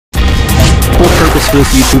for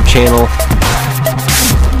this YouTube channel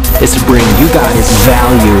is to bring you guys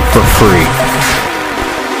value for free.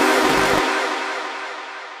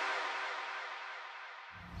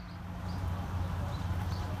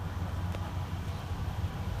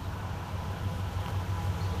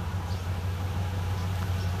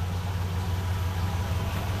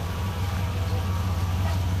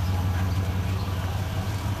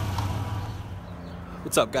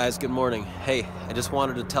 What's up, guys? Good morning. Hey, I just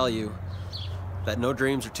wanted to tell you that no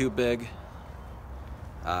dreams are too big,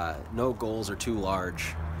 no goals are too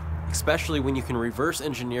large, especially when you can reverse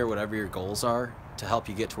engineer whatever your goals are to help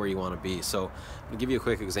you get to where you want to be. So I'm going to give you a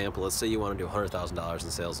quick example. Let's say you want to do $100,000 in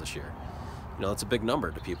sales this year. You know, that's a big number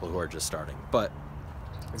to people who are just starting, but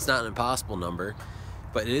it's not an impossible number,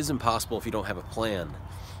 but it is impossible if you don't have a plan.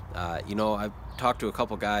 You know, I've talked to a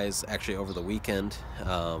couple guys actually over the weekend,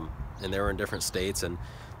 and they were in different states, and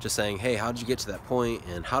just saying, hey, how did you get to that point,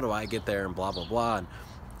 and how do I get there, and blah blah blah, and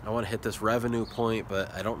I want to hit this revenue point,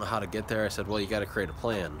 but I don't know how to get there. I said, well, you got to create a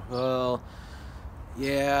plan. Well,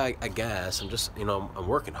 yeah, I guess I'm just, you know, I'm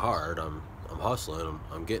working hard, I'm hustling,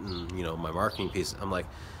 I'm getting, you know, my marketing piece. I'm like,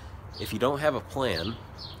 if you don't have a plan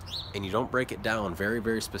and you don't break it down very,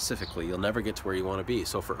 very specifically, you'll never get to where you want to be.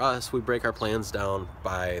 So for us, we break our plans down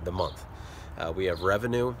by the month. We have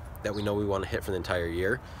revenue that we know we want to hit for the entire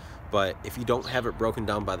year. But if you don't have it broken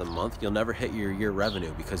down by the month, you'll never hit your year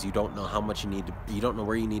revenue, because you don't know how much you need to, you don't know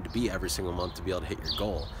where you need to be every single month to be able to hit your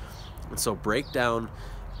goal. And so break down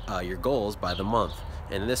your goals by the month.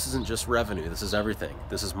 And this isn't just revenue, this is everything.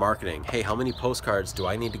 This is marketing. Hey, how many postcards do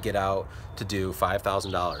I need to get out to do $5,000,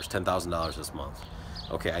 $10,000 this month?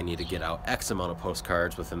 Okay, I need to get out X amount of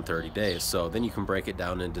postcards within 30 days. So then you can break it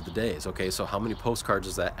down into the days. Okay, so how many postcards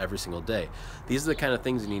is that every single day? These are the kind of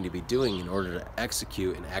things you need to be doing in order to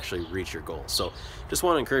execute and actually reach your goals. So just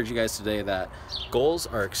want to encourage you guys today that goals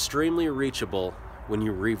are extremely reachable when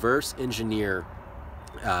you reverse engineer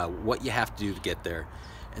what you have to do to get there.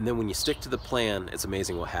 And then when you stick to the plan, it's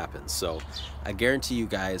amazing what happens. So I guarantee you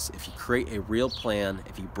guys, if you create a real plan,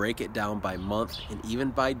 if you break it down by month and even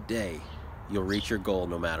by day, you'll reach your goal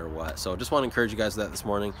no matter what. So just want to encourage you guys with that this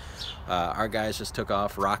morning. Our guys just took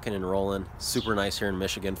off, rocking and rolling. Super nice here in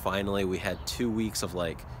Michigan. Finally, we had 2 weeks of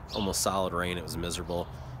like almost solid rain. It was miserable.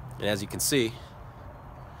 And as you can see,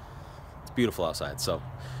 it's beautiful outside. So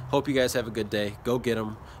hope you guys have a good day. Go get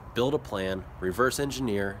them, build a plan, reverse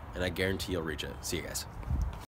engineer, and I guarantee you'll reach it. See you guys.